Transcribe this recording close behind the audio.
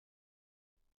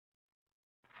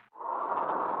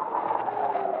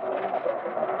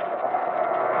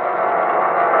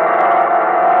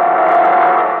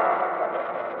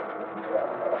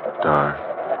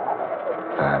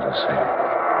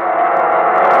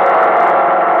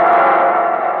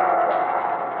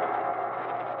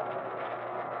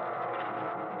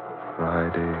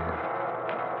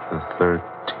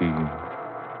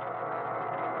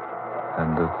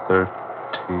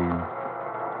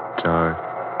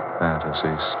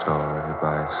fantasy story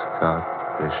by Scott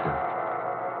Bishop.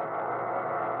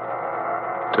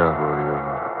 W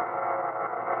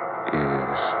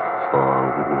is for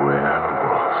werewolf.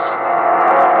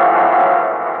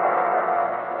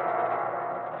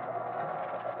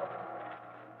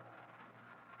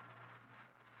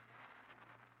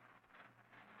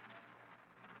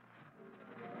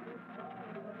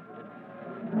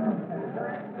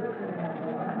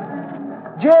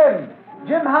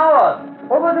 Jim Howard!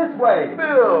 Over this way!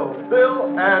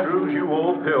 Bill Andrews, you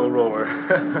old pill roller.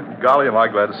 Golly, am I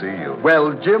glad to see you.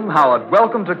 Well, Jim Howard,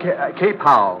 welcome to Cape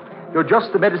Howe. You're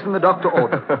just the medicine the doctor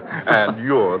ordered. And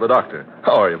you're the doctor.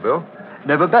 How are you, Bill?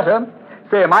 Never better.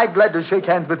 Say, am I glad to shake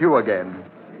hands with you again?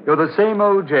 You're the same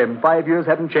old Jim. 5 years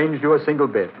haven't changed you a single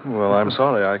bit. Well, I'm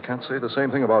sorry. I can't say the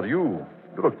same thing about you.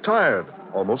 You look tired,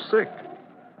 almost sick.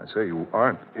 I say you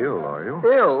aren't ill, are you?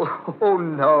 Ill? Oh,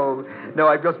 no. No,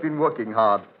 I've just been working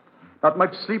hard. Not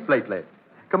much sleep lately.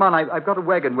 Come on, I've got a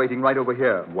wagon waiting right over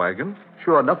here. Wagon?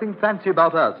 Sure, nothing fancy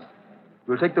about us.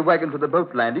 We'll take the wagon to the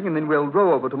boat landing, and then we'll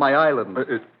row over to my island.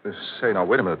 Say, now,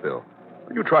 wait a minute, Bill.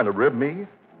 Are you trying to rib me?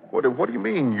 What do you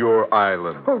mean, your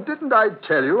island? Oh, didn't I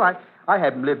tell you? I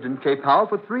haven't lived in Cape Howe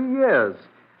for 3 years.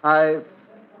 I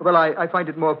find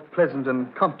it more pleasant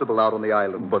and comfortable out on the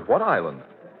island. But what island?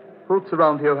 Folks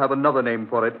around here have another name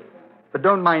for it, but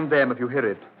don't mind them if you hear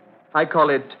it. I call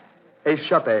it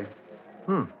Échappé.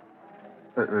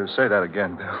 Say that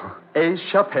again, Bill.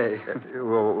 Échappé.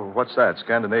 Well, what's that,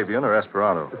 Scandinavian or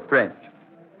Esperanto? French.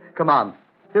 Come on.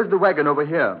 Here's the wagon over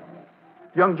here.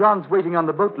 Young John's waiting on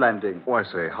the boat landing. Oh, I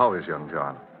say, how is young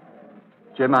John?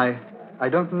 Jim, I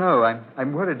don't know.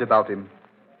 I'm worried about him.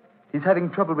 He's having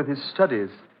trouble with his studies.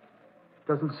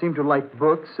 Doesn't seem to like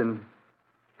books and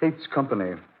hates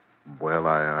company. Well,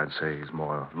 I'd say he's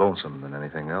more lonesome than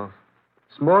anything else.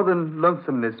 It's more than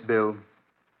lonesomeness, Bill.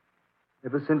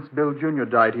 Ever since Bill Jr.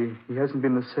 died, he hasn't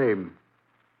been the same.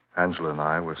 Angela and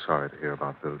I were sorry to hear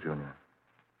about Bill Jr.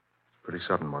 Pretty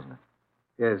sudden, wasn't it?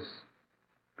 Yes,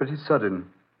 pretty sudden.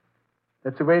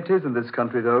 That's the way it is in this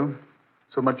country, though.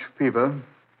 So much fever,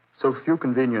 so few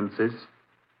conveniences.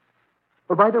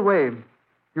 Oh, by the way,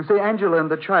 you say Angela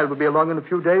and the child will be along in a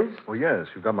few days? Oh, yes.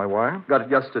 You got my wire? Got it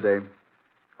yesterday.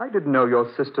 I didn't know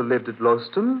your sister lived at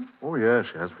Lowston. Oh, yes,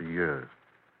 she has for years.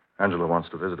 Angela wants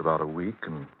to visit about a week,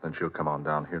 and then she'll come on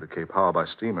down here to Cape Howe by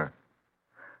steamer.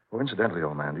 Oh, incidentally,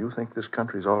 old man, do you think this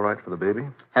country's all right for the baby?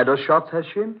 Had her shots, has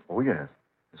she? Oh, yes.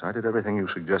 Yes, I did everything you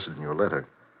suggested in your letter.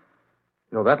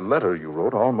 You know, that letter you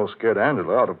wrote almost scared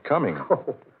Angela out of coming.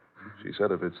 Oh. She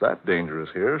said if it's that dangerous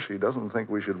here, she doesn't think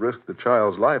we should risk the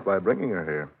child's life by bringing her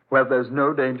here. Well, there's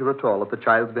no danger at all if the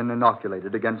child's been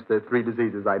inoculated against the 3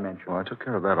 diseases I mentioned. Oh, I took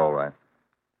care of that all right.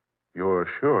 You're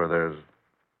sure there's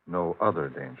no other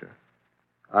danger?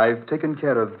 I've taken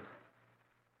care of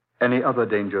any other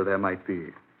danger there might be.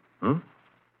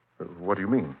 What do you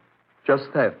mean? Just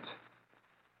that.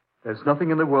 There's nothing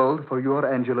in the world for you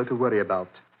or Angela to worry about.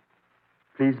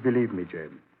 Please believe me,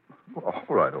 Jane. All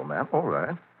right, old man, all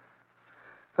right.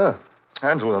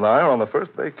 Angela and I are on the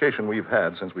first vacation we've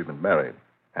had since we've been married.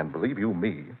 And believe you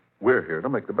me, we're here to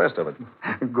make the best of it.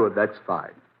 Good, that's fine.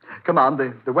 Come on,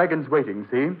 the wagon's waiting,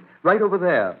 see? Right over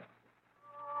there.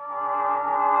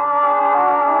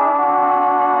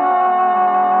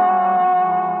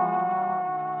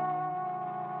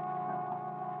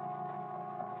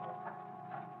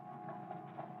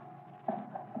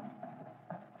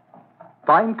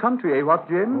 Fine country, eh, what,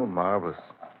 Jim? Oh, marvelous.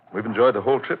 We've enjoyed the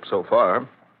whole trip so far.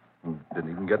 Didn't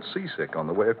even get seasick on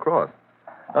the way across.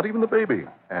 Not even the baby.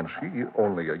 And she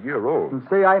only a year old. And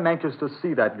say I'm anxious to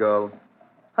see that girl.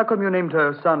 How come you named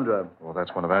her Sandra? Well,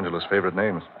 that's one of Angela's favorite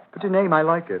names. Pretty name, I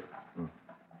like it.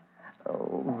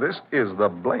 Oh, this is the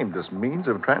blamedest means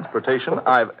of transportation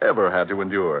I've ever had to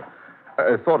endure.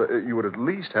 I thought you would at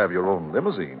least have your own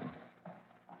limousine.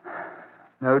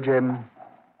 No, Jim.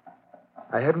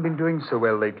 I haven't been doing so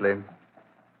well lately.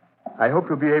 I hope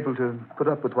you'll be able to put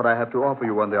up with what I have to offer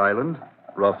you on the island.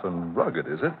 Rough and rugged,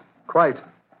 is it? Quite.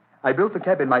 I built the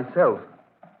cabin myself.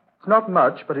 It's not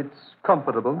much, but it's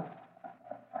comfortable.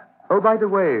 Oh, by the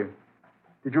way,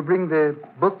 did you bring the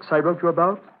books I wrote you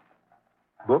about?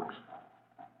 Books?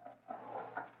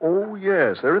 Oh,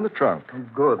 yes, they're in the trunk.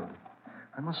 Good.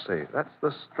 I must say, that's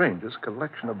the strangest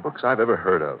collection of books I've ever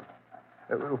heard of.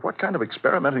 What kind of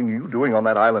experimenting are you doing on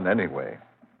that island anyway?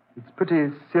 It's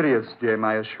pretty serious, Jim,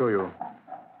 I assure you.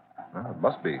 Well, it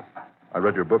must be. I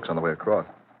read your books on the way across.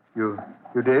 You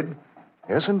did?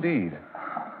 Yes, indeed.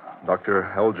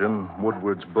 Dr. Elgin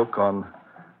Woodward's book on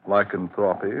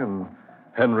lycanthropy and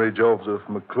Henry Joseph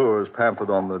McClure's pamphlet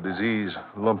on the disease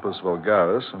Lumpus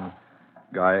vulgaris and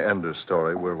Guy Ender's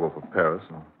story, Werewolf of Paris,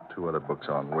 and 2 other books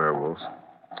on werewolves.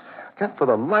 Can't for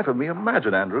the life of me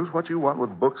imagine, Andrews, what you want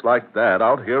with books like that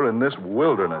out here in this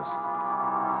wilderness.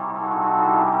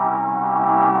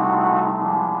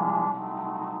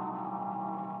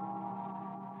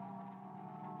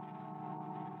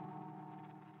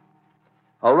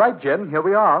 All right, Jim, here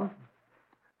we are.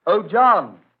 Oh,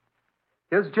 John,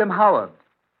 here's Jim Howard.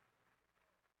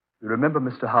 You remember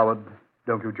Mr. Howard,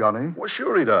 don't you, Johnny? Well,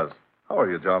 sure he does. How are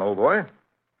you, John, old boy?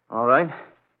 All right.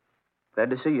 Glad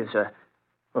to see you, sir.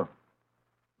 Oh,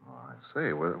 I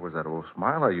say, where's that old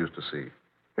smile I used to see?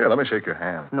 Here, let me shake your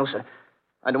hand. No, sir.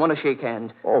 I don't want to shake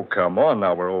hands. Oh, come on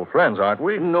now. We're old friends, aren't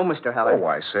we? No, Mr. Howard. Oh,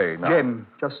 I say, now. Jim,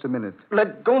 just a minute.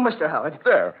 Let go, Mr. Howard.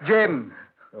 There. Jim!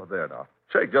 Oh, there now.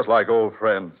 Shake just like old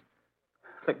friends.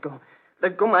 Let go.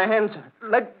 Let go my hands, sir.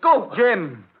 Let go.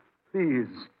 Jim,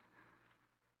 please.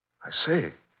 I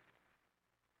say.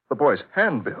 The boy's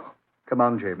handbill. Come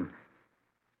on, Jim.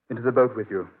 Into the boat with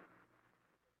you.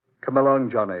 Come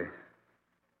along, Johnny.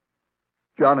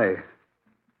 Johnny,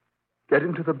 get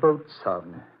into the boat,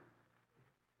 son.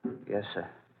 Yes, sir.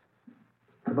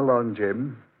 Come along,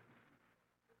 Jim.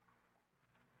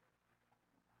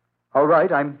 All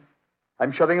right, I'm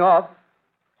shutting off.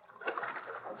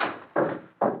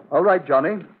 All right,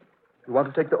 Johnny. You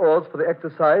want to take the oars for the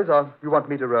exercise, or you want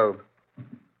me to row?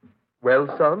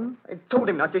 Well, son? I told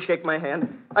him not to shake my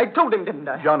hand. I told him, didn't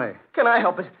I? Johnny. Can I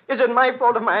help it? Is it my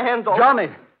fault if my hand's all... Johnny!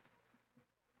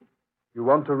 You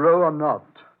want to row or not?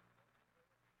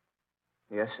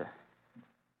 Yes, sir.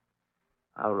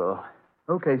 I'll row.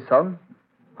 Okay, son.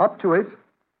 Hop to it.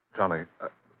 Johnny,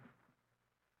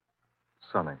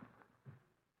 Sonny,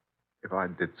 if I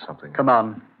did something... Come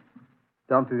on.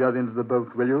 Down to the other end of the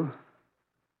boat, will you?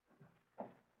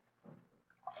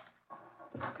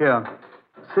 Here.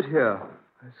 Sit here.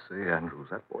 I say, Andrews,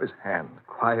 that boy's hand.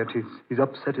 Quiet. He's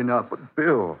upset enough. But,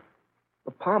 Bill,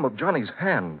 the palm of Johnny's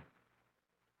hand.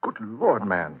 Good Lord,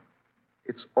 man.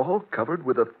 It's all covered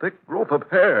with a thick growth of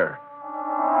hair.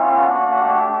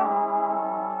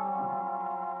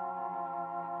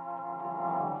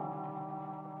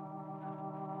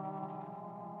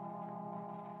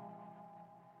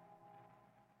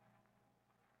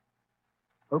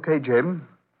 Okay, Jim.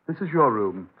 This is your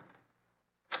room.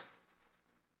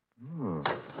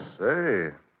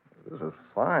 Say, this is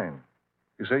fine.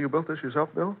 You say you built this yourself,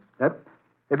 Bill? Yep.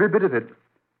 Every bit of it.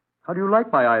 How do you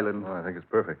like my island? Well, I think it's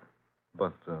perfect.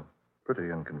 But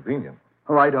pretty inconvenient.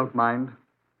 Oh, I don't mind.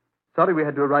 Sorry we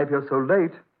had to arrive here so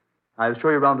late. I'll show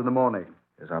you around in the morning.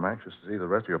 Yes, I'm anxious to see the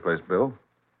rest of your place, Bill.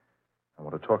 I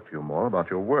want to talk to you more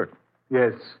about your work.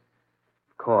 Yes,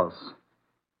 of course.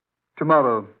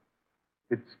 Tomorrow.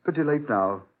 It's pretty late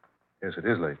now. Yes, it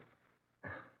is late.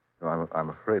 No, I'm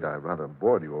afraid I rather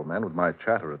bored you, old man, with my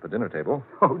chatter at the dinner table.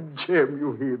 Oh, Jim,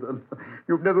 you heathen.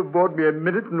 You've never bored me a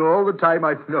minute in all the time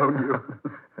I've known you.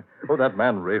 Oh, that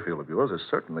man Rayfield of yours is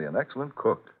certainly an excellent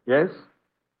cook. Yes?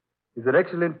 He's an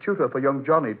excellent tutor for young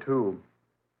Johnny, too.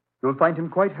 You'll find him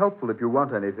quite helpful if you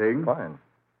want anything. Fine.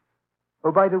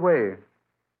 Oh, by the way,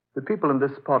 the people in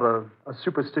this spot are a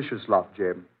superstitious lot,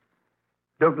 Jim.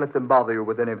 Don't let them bother you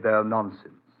with any of their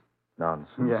nonsense.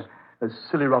 Nonsense? Yeah, a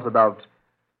silly rot about,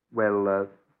 well,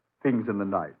 things in the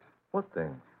night. What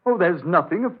thing? Oh, there's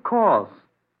nothing, of course.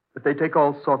 But they take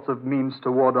all sorts of means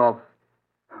to ward off,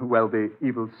 well, the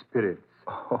evil spirits.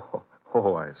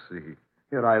 Oh, I see.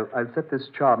 Here, I'll set this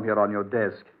charm here on your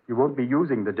desk. You won't be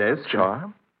using the desk.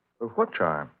 Charm? What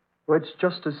charm? Well, it's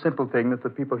just a simple thing that the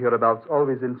people hereabouts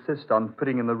always insist on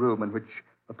putting in the room in which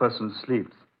a person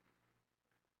sleeps.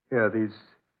 Here, these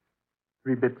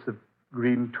 3 bits of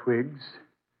green twigs,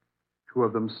 2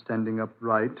 of them standing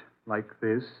upright like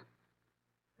this.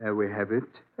 There we have it.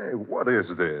 Hey, what is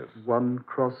this? 1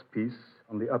 cross piece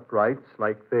on the uprights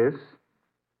like this.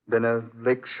 Then a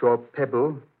lakeshore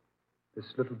pebble. This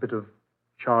little bit of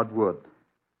charred wood.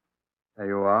 There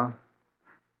you are.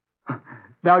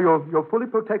 Now you're fully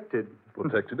protected.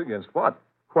 Protected against what?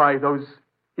 Why, those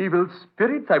evil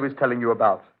spirits I was telling you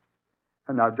about.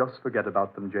 And now just forget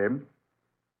about them, Jim.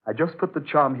 I just put the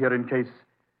charm here in case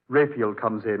Rayfield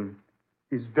comes in.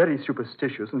 He's very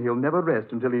superstitious, and he'll never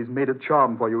rest until he's made a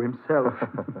charm for you himself.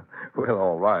 Well,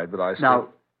 all right, but I still... Now,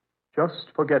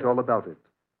 just forget all about it.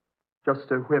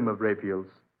 Just a whim of Rayfield's.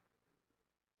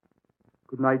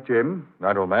 Good night, Jim.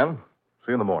 Night, old man. See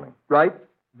you in the morning. Right.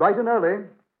 Bright and early.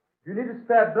 If you need a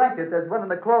spare blanket, there's one in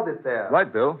the closet there.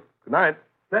 Right, Bill. Good night.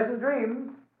 Pleasant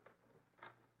dreams.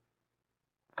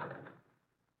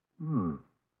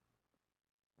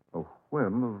 A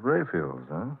whim of Rayfield's,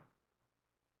 huh?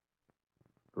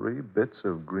 3 bits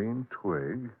of green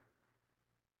twig,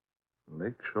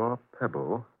 lakeshore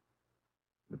pebble,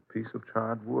 and a piece of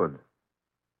charred wood.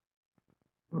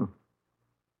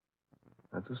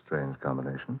 That's a strange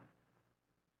combination.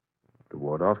 To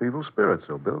ward off evil spirits,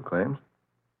 so Bill claims.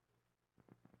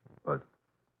 But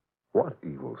what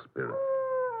evil spirit?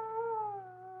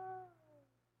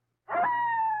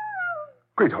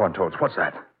 Great horn toads, what's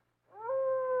that?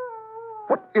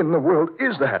 What in the world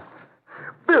is that?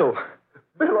 Bill!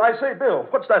 Bill, I say, Bill,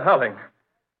 what's that howling?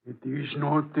 It is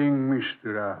nothing,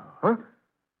 Mr. Owl. Huh?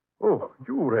 Oh,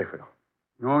 you, Raphael.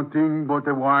 Nothing but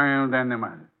a wild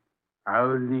animal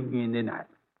howling in the night.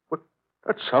 What?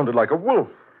 That sounded like a wolf.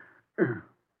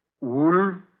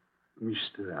 Wolf,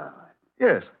 Mr. Owl?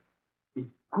 Yes. It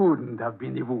couldn't have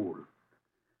been a wolf.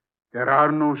 There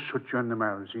are no such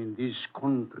animals in this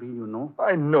country, you know.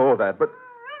 I know that, but...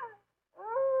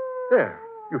 There.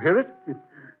 You hear it?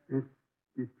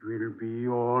 It will be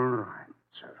all right,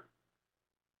 sir.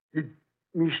 Did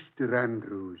Mr.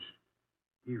 Andrews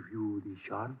give you the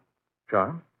charm?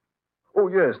 Charm? Oh,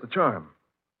 yes, the charm.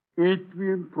 It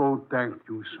will protect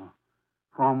you, sir,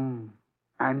 from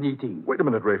anything. Wait a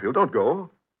minute, Raphael. Don't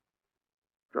go.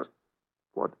 Just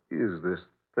what is this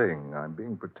thing I'm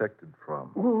being protected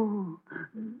from? Oh,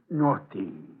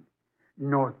 nothing.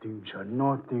 Nothing, sir.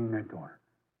 Nothing at all.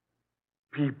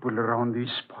 People around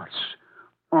these parts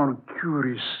are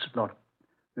curious lot,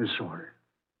 that's all.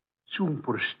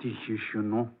 Superstitious, you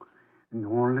know, and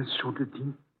all that sort of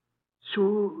thing.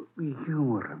 So we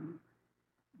humor them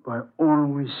by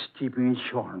always keeping a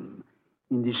charm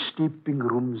in the sleeping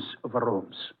rooms of our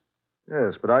homes.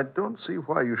 Yes, but I don't see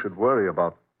why you should worry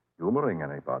about humoring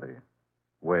anybody.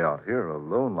 Way out here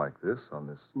alone like this on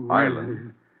this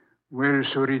island. Well,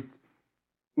 sir, it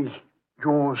is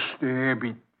just a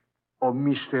habit of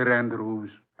Mr.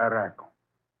 Andrews' Arago.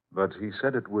 But he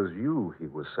said it was you he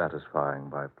was satisfying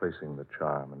by placing the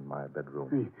charm in my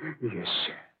bedroom. Yes,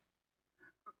 sir.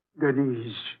 That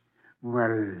is,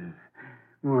 well,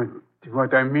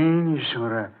 what I mean is,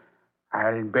 sir,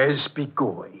 I'll best be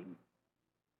going.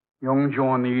 Young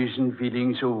Johnny isn't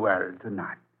feeling so well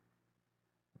tonight.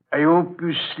 I hope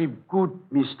you sleep good,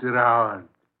 Mr. Owl.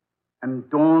 And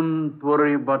don't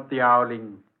worry about the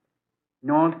howling.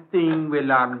 Nothing will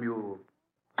harm you.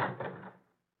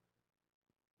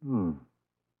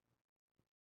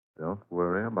 Don't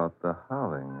worry about the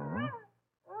howling, eh?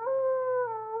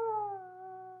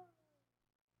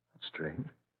 That's strange.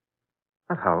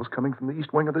 That howl's coming from the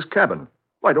east wing of this cabin.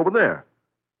 Right over there.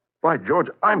 By George,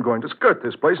 I'm going to skirt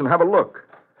this place and have a look.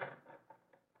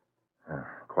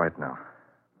 Quiet now.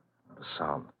 Not a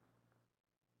sound.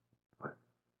 But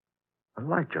a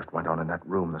light just went on in that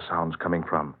room the sound's coming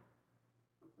from.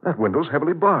 That window's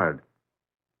heavily barred.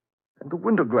 And the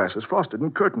window glass is frosted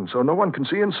and curtained so no one can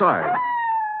see inside.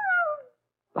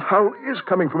 The howl is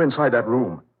coming from inside that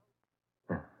room.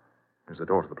 Here's the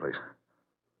door to the place.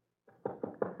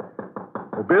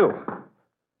 Oh, Bill.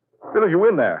 Bill, are you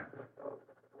in there?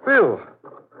 Bill.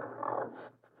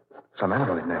 Some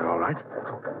animal in there, all right.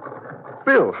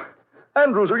 Bill.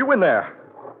 Andrews, are you in there?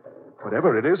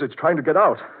 Whatever it is, it's trying to get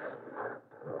out.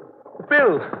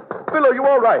 Bill. Bill, are you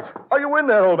all right? Are you in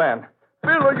there, old man?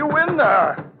 Bill, are you in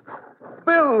there?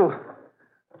 Bill!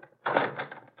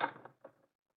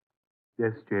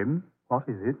 Yes, Jim. What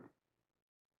is it?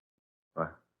 I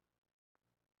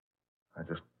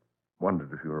just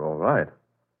wondered if you were all right.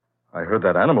 I heard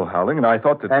that animal howling, and I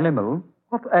thought that... Animal?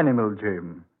 What animal,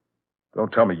 Jim?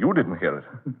 Don't tell me you didn't hear it.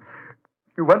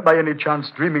 You weren't by any chance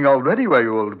dreaming already, were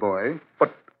you, old boy?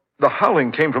 But the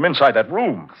howling came from inside that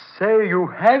room. Say, you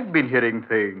have been hearing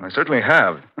things. I certainly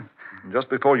have. Just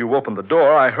before you opened the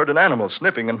door, I heard an animal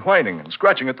sniffing and whining and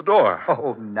scratching at the door.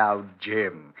 Oh, now,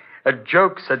 Jim. A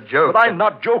joke's a joke. But I'm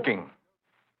not joking.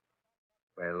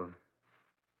 Well,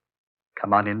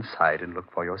 come on inside and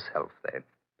look for yourself, then.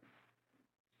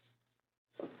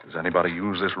 Does anybody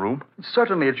use this room?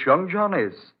 Certainly, it's young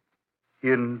Johnny's. He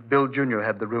and Bill Jr.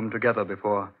 had the room together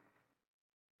before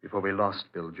we lost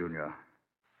Bill Jr.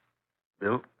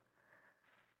 Bill?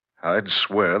 I'd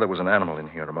swear there was an animal in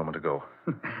here a moment ago.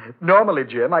 Normally,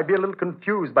 Jim, I'd be a little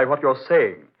confused by what you're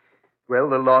saying. Well,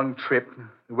 the long trip,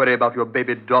 the worry about your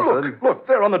baby daughter. Look,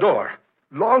 there on the door.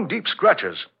 Long, deep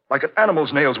scratches, like an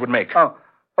animal's nails would make. Oh,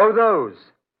 those.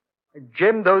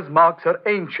 Jim, those marks are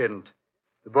ancient.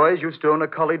 The boys used to own a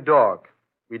collie dog.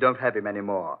 We don't have him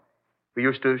anymore. We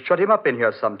used to shut him up in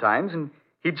here sometimes, and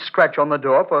he'd scratch on the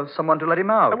door for someone to let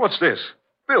him out. And what's this?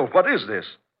 Bill, what is this?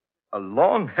 A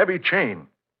long, heavy chain,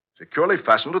 securely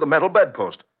fastened to the metal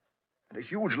bedpost, and a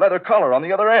huge leather collar on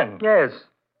the other end. Yes,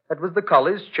 that was the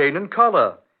collie's chain and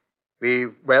collar.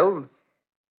 We've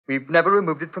never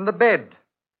removed it from the bed.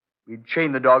 We'd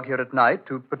chain the dog here at night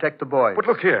to protect the boys. But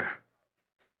look here.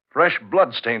 Fresh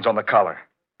blood stains on the collar.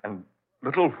 And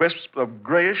little wisps of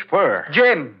grayish fur.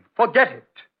 Jim, forget it.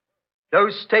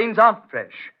 Those stains aren't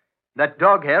fresh. That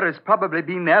dog hair has probably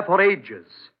been there for ages.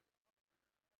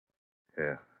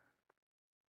 Yeah.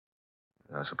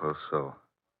 I suppose so.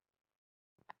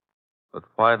 But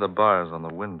why the bars on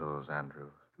the windows, Andrew?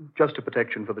 Just a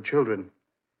protection for the children.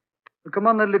 Well, come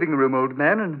on the living room, old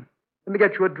man, and let me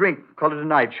get you a drink. Call it a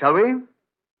night, shall we?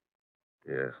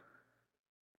 Yes.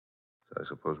 So I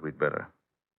suppose we'd better.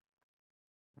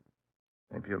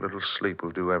 Maybe a little sleep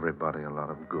will do everybody a lot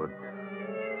of good.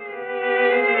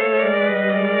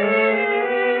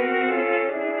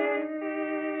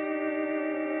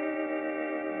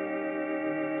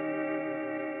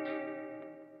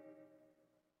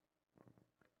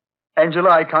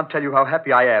 Angela, I can't tell you how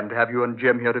happy I am to have you and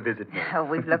Jim here to visit me. Oh,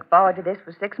 we've looked forward to this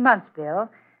for 6 months, Bill.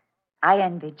 I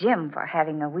envy Jim for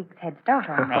having a week's head start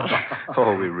on me.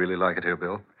 Oh, we really like it here,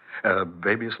 Bill.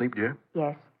 Baby asleep, dear?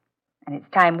 Yes. And it's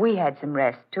time we had some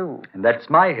rest, too. And that's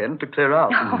my hint to clear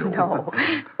out. Oh, no.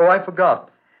 Oh, I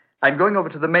forgot. I'm going over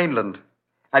to the mainland.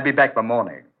 I'll be back by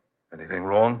morning. Anything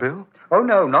wrong, Bill? Oh,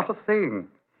 no, not a thing.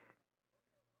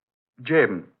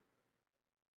 Jim,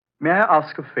 may I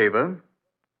ask a favor?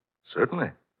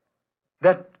 Certainly.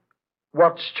 That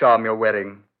watch charm you're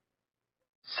wearing,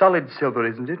 solid silver,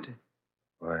 isn't it?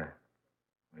 Why,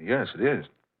 yes, it is.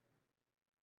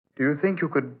 Do you think you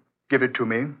could give it to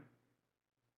me?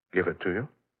 Give it to you?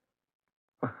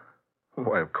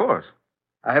 Why, of course.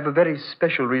 I have a very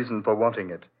special reason for wanting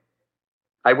it.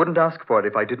 I wouldn't ask for it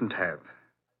if I didn't have.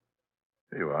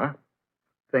 Here you are.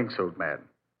 Thanks, old man.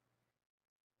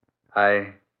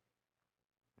 I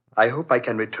hope I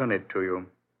can return it to you.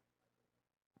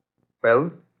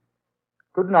 Well,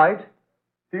 good night.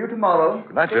 See you tomorrow.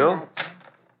 Good night, Bill.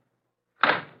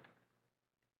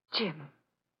 Jim,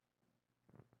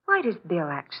 why does Bill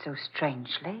act so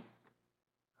strangely?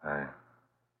 I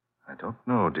don't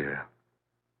know, dear.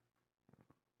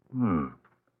 I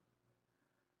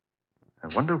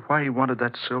wonder why he wanted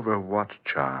that silver watch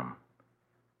charm.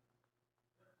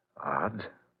 Odd.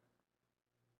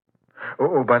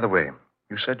 Oh, by the way,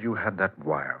 you said you had that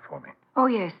wire for me. Oh,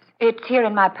 yes. It's here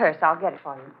in my purse. I'll get it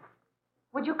for you.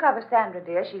 Would you cover Sandra,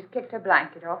 dear? She's kicked her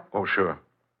blanket off. Oh, sure.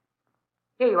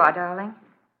 Here you are, darling.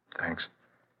 Thanks.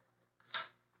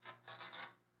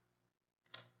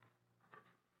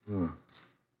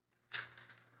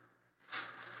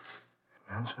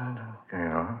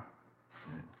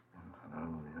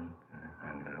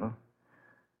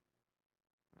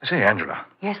 Say, Angela.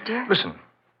 Yes, dear? Listen.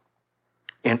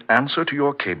 In answer to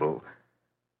your cable,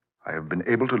 I have been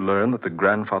able to learn that the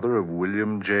grandfather of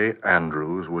William J.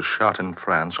 Andrews was shot in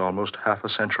France almost half a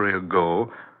century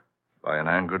ago by an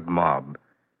angered mob.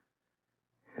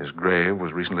 His grave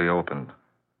was recently opened,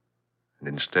 and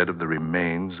instead of the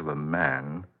remains of a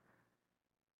man,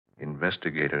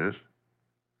 investigators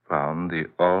found the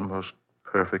almost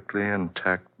perfectly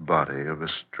intact body of a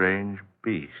strange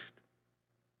beast,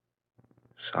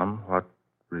 somewhat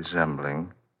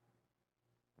resembling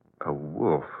a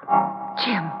wolf.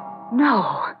 Jim,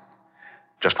 no.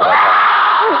 Just what I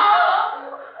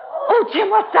thought. Oh, Jim,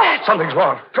 what's that? Something's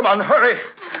wrong. Come on, hurry.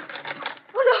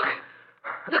 Oh, look.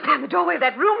 Look down the doorway of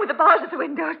that room with the bars at the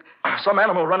windows. Some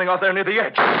animal running out there near the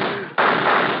edge.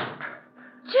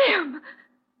 Jim.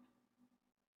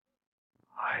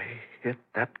 I hit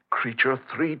that creature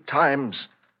 3 times.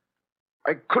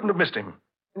 I couldn't have missed him.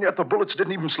 And yet the bullets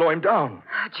didn't even slow him down.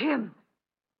 Oh, Jim.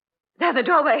 Down the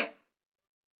doorway.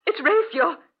 It's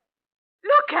Raphael.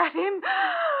 Look at him.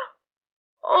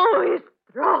 Oh, his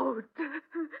throat.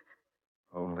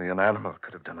 Only an animal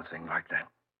could have done a thing like that.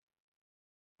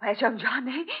 Where's young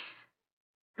Johnny?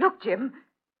 Look, Jim.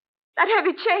 That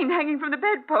heavy chain hanging from the The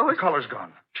bedpost. collar's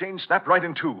gone. Chain snapped right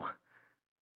in 2.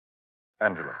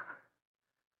 Angela,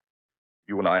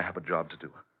 you and I have a job to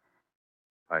do.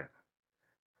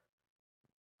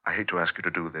 I hate to ask you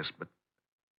to do this, but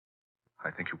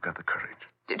I think you've got the courage.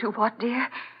 To do what, dear?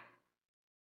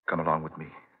 Come along with me.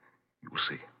 You will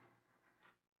see.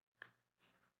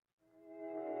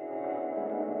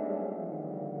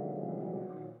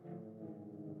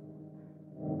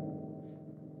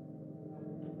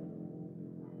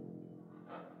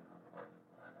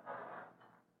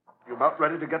 You about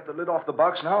ready to get the lid off the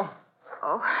box now?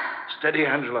 Oh. Steady,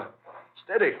 Angela.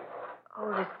 Steady.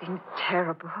 Oh, this thing's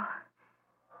terrible.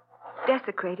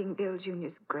 Desecrating Bill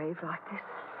Jr.'s grave like this.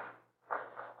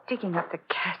 Digging up the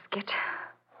casket.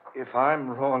 If I'm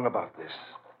wrong about this,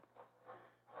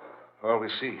 well, we'll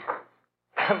see.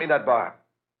 Hand me that bar.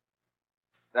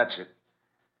 That's it.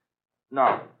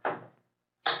 Now,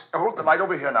 hold the light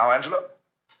over here now, Angela.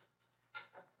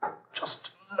 Just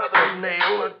another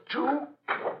nail or 2.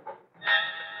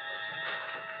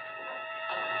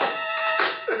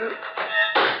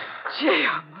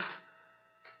 Jim.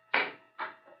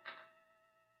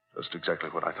 Just exactly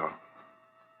what I thought.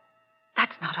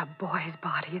 That's not a boy's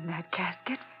body in that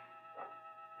casket.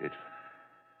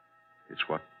 It's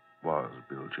what was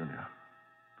Bill Jr.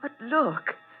 But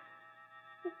look.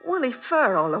 Woolly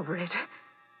fur all over it.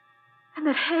 And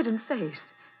that head and face.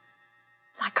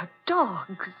 Like a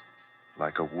dog's.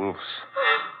 Like a wolf's.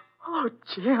 Oh,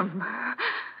 Jim.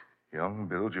 Young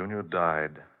Bill Jr.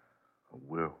 died. A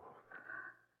werewolf.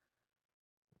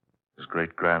 His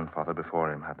great-grandfather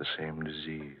before him had the same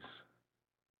disease.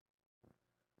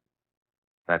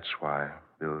 That's why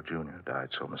Bill Jr. died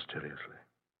so mysteriously.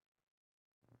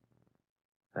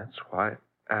 That's why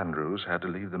Andrews had to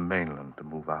leave the mainland to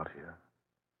move out here.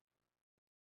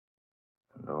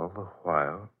 And all the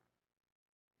while,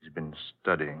 he's been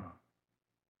studying,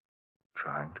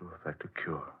 trying to effect a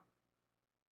cure.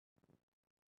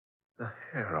 The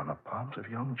hair on the palms of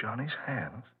young Johnny's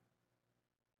hands.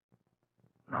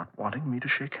 Not wanting me to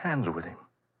shake hands with him.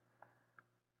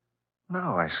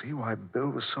 Now I see why Bill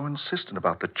was so insistent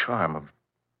about the charm of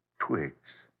twigs,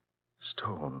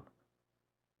 stone,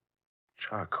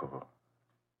 charcoal.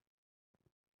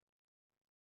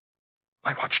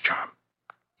 My watch charm.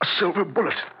 A silver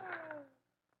bullet.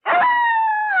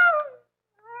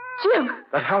 Jim.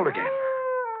 That howled again.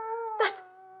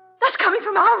 That's coming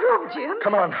from our room, Jim.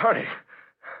 Come on, hurry.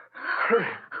 Hurry.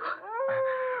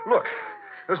 Look,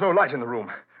 there's no light in the room.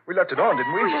 We left it on,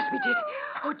 didn't we? Oh, yes, we did.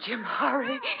 Oh, Jim,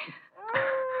 hurry.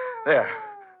 There.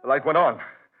 The light went on.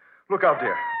 Look out,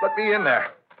 dear. Let me in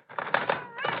there.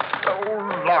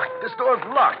 Oh, locked. This door's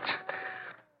locked.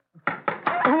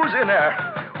 Who's in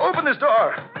there? Open this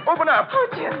door. Open up. Oh,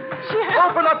 Jim.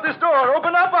 Open up this door.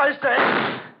 Open up, I say.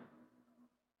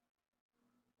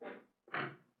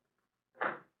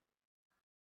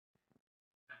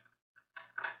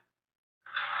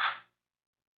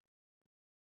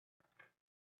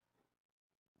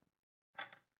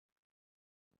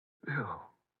 Bill.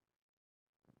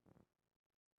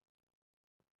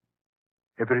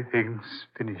 Everything's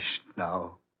finished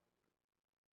now.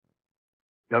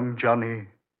 Young Johnny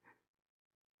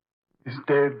is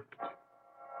dead.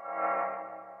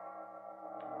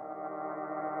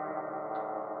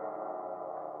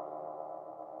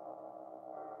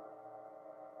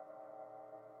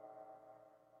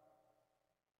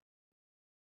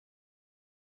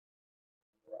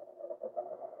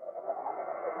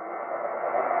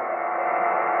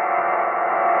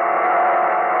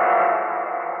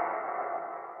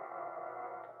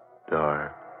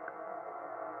 Dark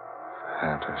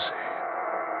fantasy.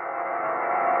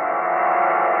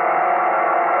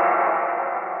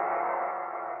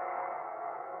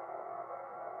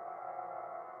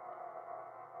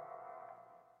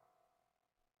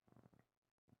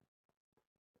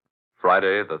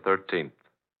 Friday the 13th.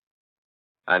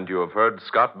 And you have heard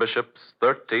Scott Bishop's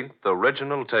 13th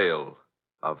original tale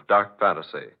of dark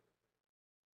fantasy.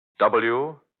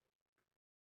 W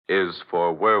is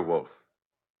for Werewolf.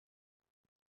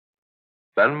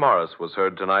 Ben Morris was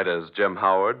heard tonight as Jim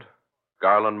Howard.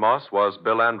 Garland Moss was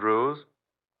Bill Andrews.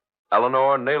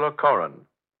 Eleanor Naylor Corrin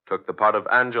took the part of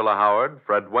Angela Howard.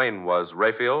 Fred Wayne was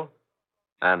Raphael.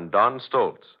 And Don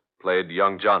Stoltz played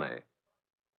young Johnny.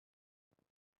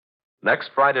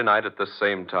 Next Friday night at this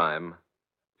same time,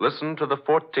 listen to the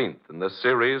 14th in this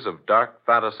series of dark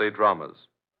fantasy dramas.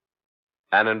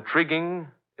 An intriguing,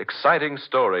 exciting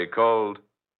story called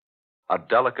A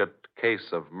Delicate Case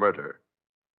of Murder.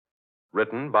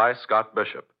 Written by Scott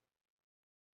Bishop.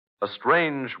 A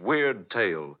strange, weird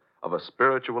tale of a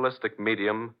spiritualistic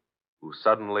medium who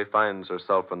suddenly finds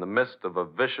herself in the midst of a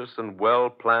vicious and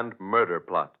well-planned murder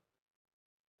plot,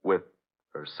 with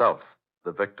herself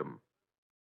the victim.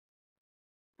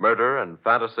 Murder and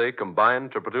fantasy combine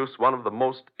to produce one of the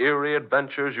most eerie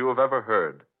adventures you have ever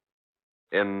heard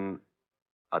in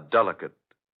A Delicate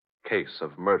Case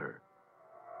of Murder.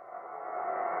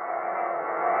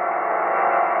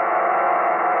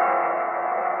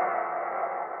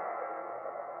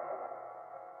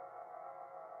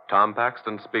 Tom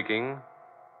Paxton speaking.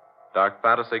 Dark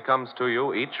Fantasy comes to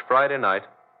you each Friday night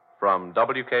from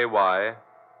WKY,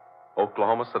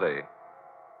 Oklahoma City.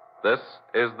 This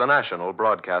is the National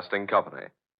Broadcasting Company.